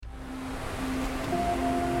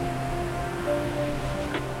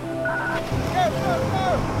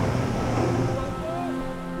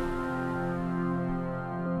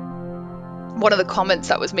One of the comments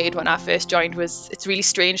that was made when I first joined was, it's really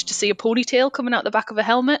strange to see a ponytail coming out the back of a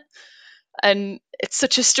helmet. And it's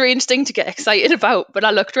such a strange thing to get excited about. But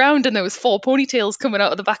I looked around and there was 4 ponytails coming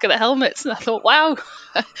out of the back of the helmets. And I thought, wow,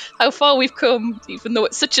 how far we've come, even though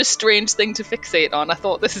it's such a strange thing to fixate on. I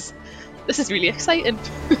thought this is really exciting.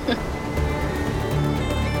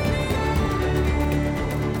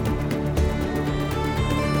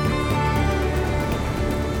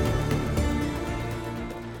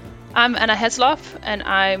 I'm Anna Heslop, and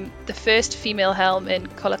I'm the first female helm in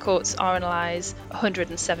Cullercoats RNLI's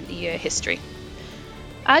 170-year history.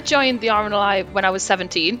 I joined the RNLI when I was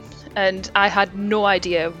 17, and I had no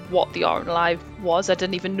idea what the RNLI was. I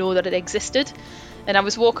didn't even know that it existed. And I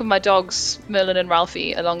was walking my dogs, Merlin and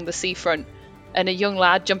Ralphie, along the seafront, and a young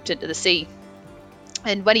lad jumped into the sea.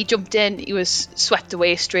 And when he jumped in, he was swept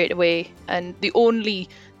away straight away. And the only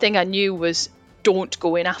thing I knew was, don't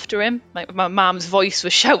go in after him. Like, my mum's voice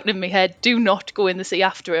was shouting in my head, do not go in the sea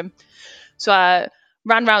after him. So I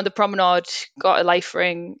ran round the promenade, got a life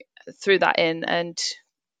ring, threw that in and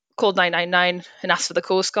called 999 and asked for the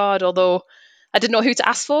Coast Guard, although I didn't know who to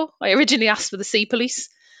ask for. I originally asked for the Sea Police,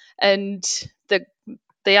 and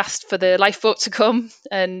they asked for the lifeboat to come,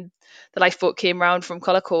 and the lifeboat came round from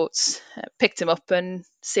Cullercoats, picked him up and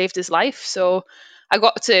saved his life. So I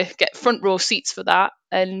got to get front row seats for that,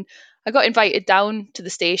 and I got invited down to the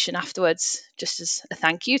station afterwards, just as a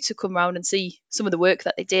thank you, to come round and see some of the work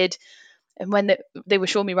that they did. And when they were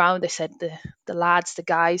showing me around, they said the lads, the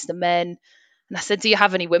guys, the men. And I said, do you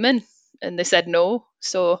have any women? And they said no.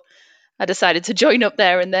 So I decided to join up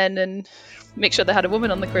there and then and make sure they had a woman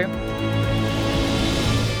on the crew.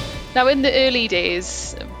 Now, in the early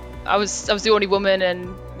days, I was the only woman,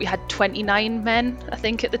 and we had 29 men, I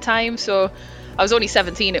think, at the time. So I was only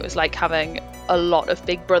 17. It was like having a lot of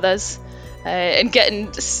big brothers, and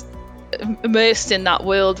getting immersed in that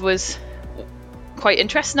world was quite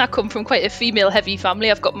interesting. I come from quite a female heavy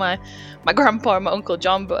family. I've got my grandpa and my uncle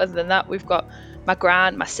John, but other than that, we've got my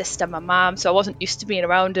gran, my sister, my mum. So I wasn't used to being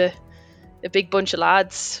around a big bunch of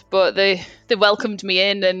lads, but they welcomed me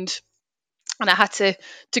in, and I had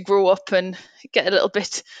to grow up and get a little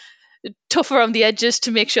bit tougher on the edges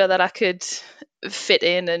to make sure that I could fit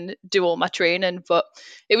in and do all my training. But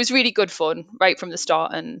it was really good fun right from the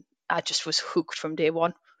start, and I just was hooked from day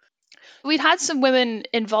one. We'd had some women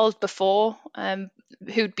involved before,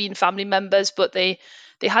 who'd been family members, but they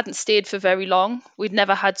hadn't stayed for very long. We'd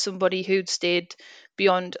never had somebody who'd stayed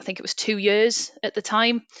beyond, I think it was 2 years at the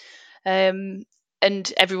time. And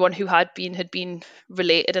everyone who had been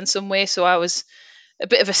related in some way. So I was a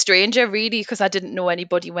bit of a stranger, really, because I didn't know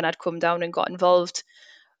anybody when I'd come down and got involved.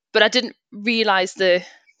 But I didn't realise the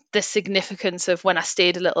significance of, when I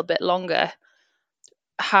stayed a little bit longer,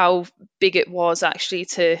 how big it was actually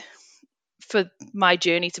for my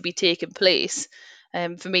journey to be taking place,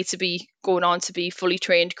 for me to be going on to be fully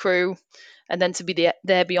trained crew, and then to be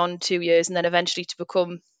there beyond 2 years, and then eventually to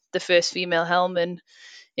become the first female helm in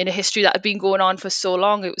a history that had been going on for so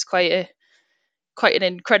long. It was quite an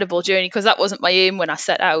incredible journey, because that wasn't my aim when I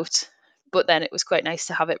set out, but then it was quite nice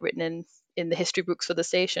to have it written in the history books for the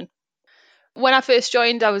station. When I first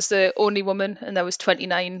joined, I was the only woman, and there was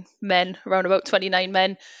 29 men, around about 29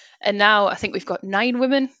 men. And now I think we've got 9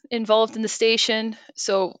 women involved in the station.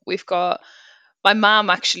 So we've got, my mum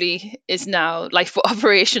actually is now lifeboat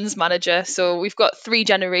operations manager. So we've got 3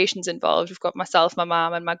 generations involved. We've got myself, my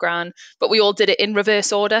mum and my gran, but we all did it in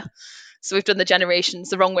reverse order. So we've done the generations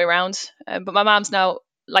the wrong way around. But my mum's now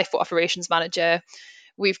lifeboat operations manager.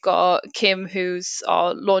 We've got Kim, who's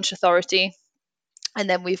our launch authority. And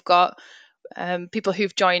then we've got people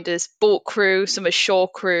who've joined as boat crew, some as shore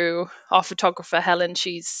crew. Our photographer Helen,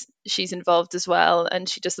 she's involved as well, and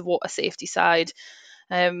she does the water safety side.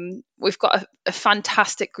 We've got a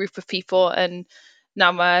fantastic group of people, and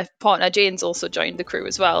now my partner Jane's also joined the crew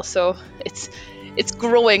as well. So it's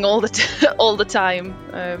growing all the time,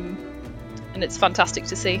 and it's fantastic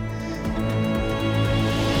to see.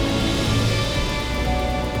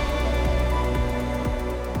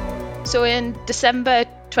 So in December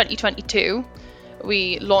 2022,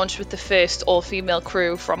 we launched with the first all-female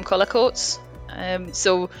crew from Cullercoats.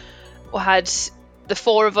 So we had the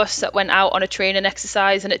 4 of us that went out on a training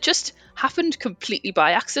exercise, and it just happened completely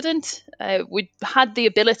by accident. We had the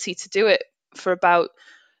ability to do it for about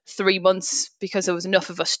 3 months because there was enough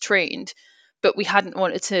of us trained, but we hadn't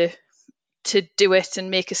wanted to do it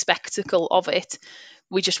and make a spectacle of it.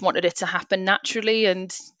 We just wanted it to happen naturally,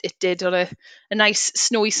 and it did on a nice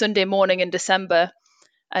snowy Sunday morning in December.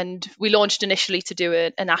 And we launched initially to do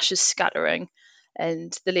an ashes scattering,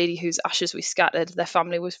 and the lady whose ashes we scattered, their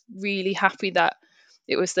family was really happy that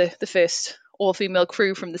it was the first all female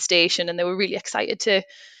crew from the station, and they were really excited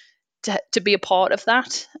to be a part of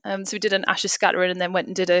that. So we did an ashes scattering and then went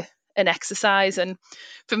and did an exercise. And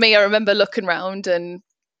for me, I remember looking around, and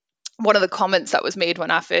one of the comments that was made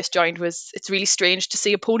when I first joined was, "It's really strange to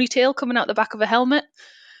see a ponytail coming out the back of a helmet."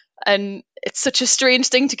 And it's such a strange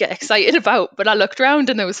thing to get excited about. But I looked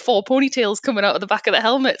around and there was 4 ponytails coming out of the back of the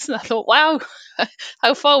helmets, and I thought, wow,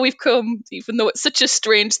 how far we've come. Even though it's such a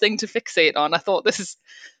strange thing to fixate on, I thought this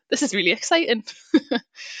is really exciting.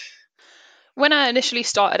 When I initially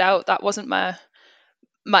started out, that wasn't my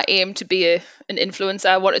aim to be an influencer.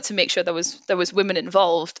 I wanted to make sure there was women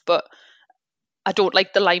involved, but I don't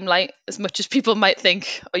like the limelight as much as people might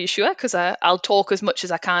think. Are you sure? Because I'll talk as much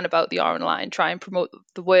as I can about the RNLI and try and promote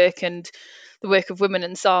the work and the work of women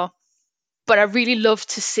in SAR. But I really love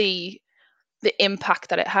to see the impact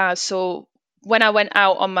that it has. So when I went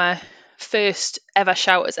out on my first ever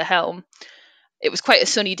shout as a helm, it was quite a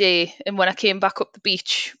sunny day. And when I came back up the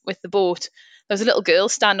beach with the boat, there was a little girl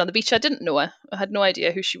standing on the beach. I didn't know her. I had no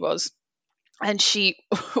idea who she was. And she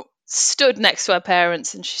stood next to her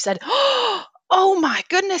parents and she said, "Oh my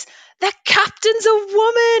goodness, the captain's a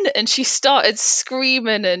woman!" And she started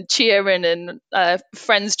screaming and cheering, and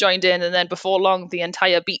friends joined in. And then before long, the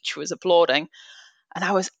entire beach was applauding. And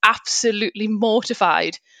I was absolutely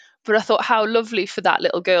mortified. But I thought, how lovely for that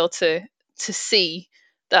little girl to see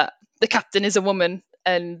that the captain is a woman,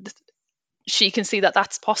 and she can see that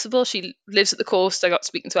that's possible. She lives at the coast. I got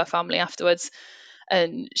speaking to her family afterwards,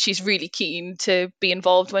 and she's really keen to be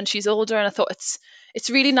involved when she's older. And I thought it's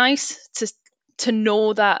really nice to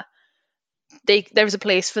know that there's a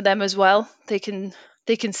place for them as well. They can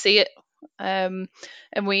see it, and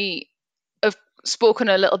we have spoken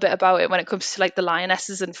a little bit about it when it comes to like the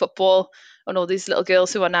lionesses in football and all these little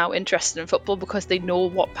girls who are now interested in football because they know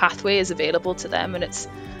what pathway is available to them, and it's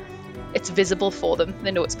visible for them. They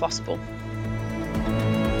know it's possible.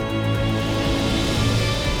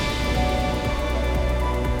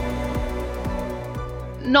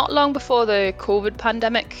 Not long before the COVID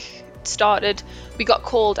pandemic started, we got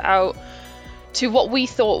called out to what we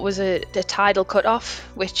thought was the tidal cutoff,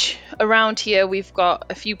 which around here we've got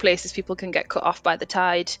a few places people can get cut off by the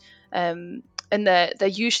tide. And they're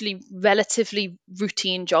usually relatively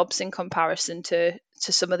routine jobs in comparison to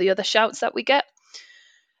some of the other shouts that we get.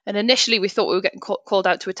 And initially we thought we were getting called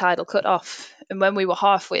out to a tidal cutoff. And when we were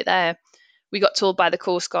halfway there, we got told by the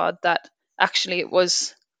Coast Guard that actually it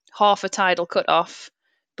was half a tidal cutoff,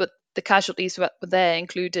 but the casualties that were there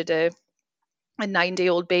included a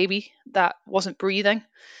 9-day-old baby that wasn't breathing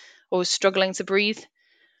or was struggling to breathe.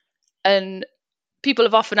 And people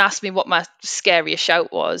have often asked me what my scariest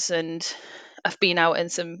shout was, and I've been out in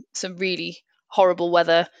some really horrible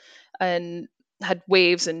weather and had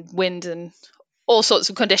waves and wind and all sorts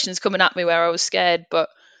of conditions coming at me where I was scared, but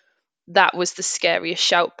that was the scariest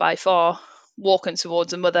shout by far, walking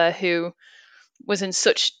towards a mother who was in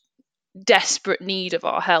such desperate need of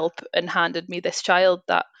our help and handed me this child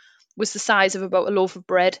that was the size of about a loaf of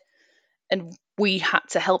bread, and we had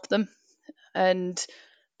to help them. And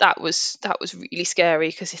that was really scary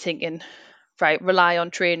because you're thinking, right, rely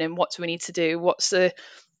on training. What do we need to do? What's the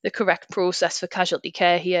correct process for casualty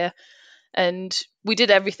care here? And we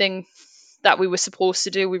did everything that we were supposed to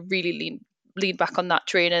do. We really leaned back on that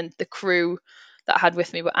training. The crew that I had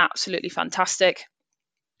with me were absolutely fantastic,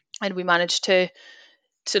 and we managed to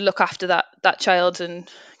look after that child and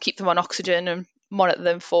keep them on oxygen and monitor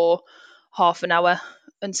them for half an hour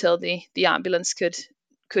until the ambulance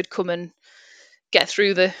could come and get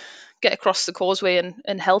across the causeway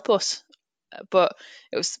and help us. But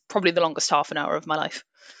it was probably the longest half an hour of my life.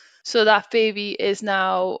 So that baby is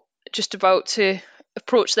now just about to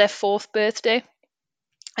approach their 4th birthday.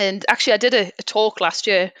 And actually I did a talk last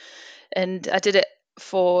year, and I did it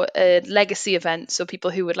for a legacy event, so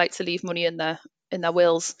people who would like to leave money in their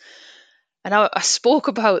wills. And I spoke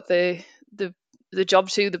about the job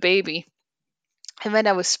to the baby. And when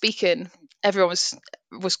I was speaking, everyone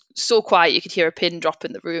was so quiet you could hear a pin drop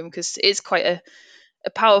in the room because it's quite a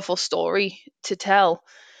powerful story to tell.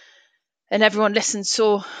 And everyone listened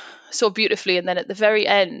so beautifully. And then at the very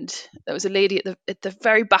end, there was a lady at the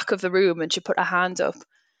very back of the room, and she put her hand up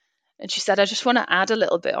and she said, "I just want to add a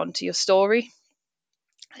little bit onto your story."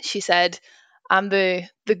 She said, "I'm the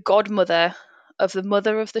godmother of the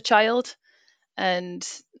mother of the child, and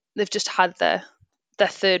they've just had their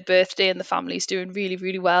 3rd birthday, and the family's doing really,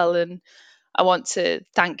 really well. And I want to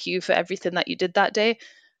thank you for everything that you did that day."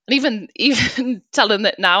 And even telling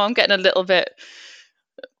that now, I'm getting a little bit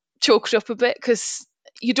choked up a bit because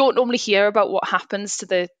you don't normally hear about what happens to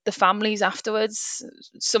the families afterwards.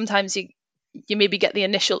 Sometimes you maybe get the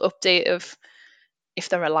initial update of if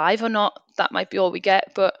they're alive or not, that might be all we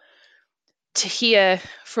get. But to hear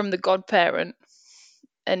from the godparent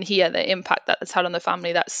and hear the impact that it's had on the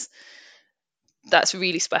family, that's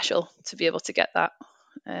really special to be able to get that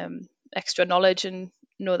extra knowledge and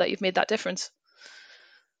know that you've made that difference.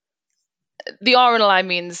 The RNLI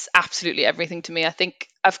means absolutely everything to me. I think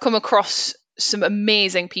I've come across some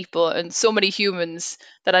amazing people and so many humans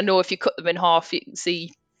that I know if you cut them in half, you can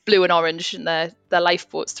see blue and orange and their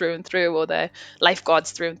lifeboats through and through, or their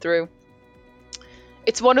lifeguards through and through.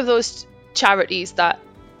 It's one of those charities that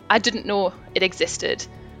I didn't know it existed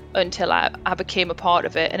until I became a part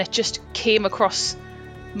of it, and it just came across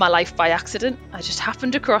my life by accident. I just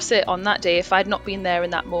happened across it on that day. If I'd not been there in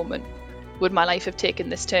that moment, would my life have taken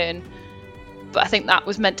this turn? But I think that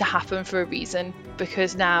was meant to happen for a reason,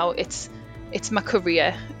 because now it's my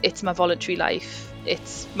career, it's my voluntary life,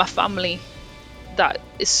 it's my family that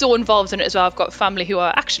is so involved in it as well. I've got family who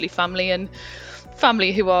are actually family, and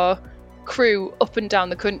family who are crew up and down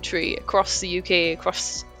the country, across the UK,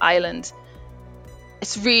 across Ireland.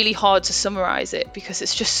 It's really hard to summarise it because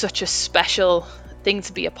it's just such a special thing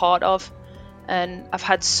to be a part of. And I've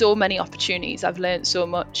had so many opportunities, I've learned so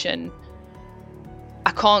much, and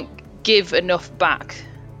I can't give enough back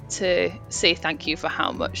to say thank you for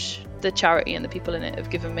how much the charity and the people in it have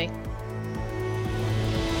given me.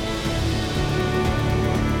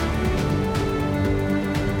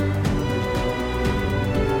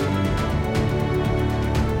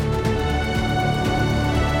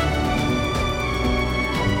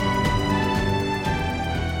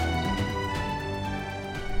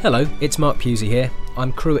 Hello, it's Mark Pusey here.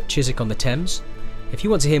 I'm crew at Chiswick on the Thames. If you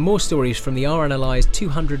want to hear more stories from the RNLI's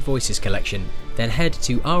 200 Voices collection, then head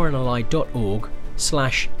to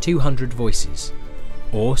rnli.org/200 voices,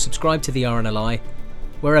 or subscribe to the RNLI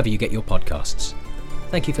wherever you get your podcasts.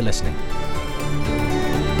 Thank you for listening.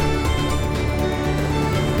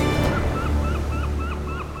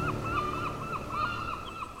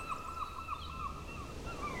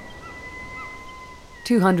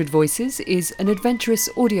 "200 Voices" is an adventurous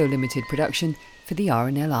audio limited production for the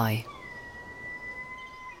RNLI.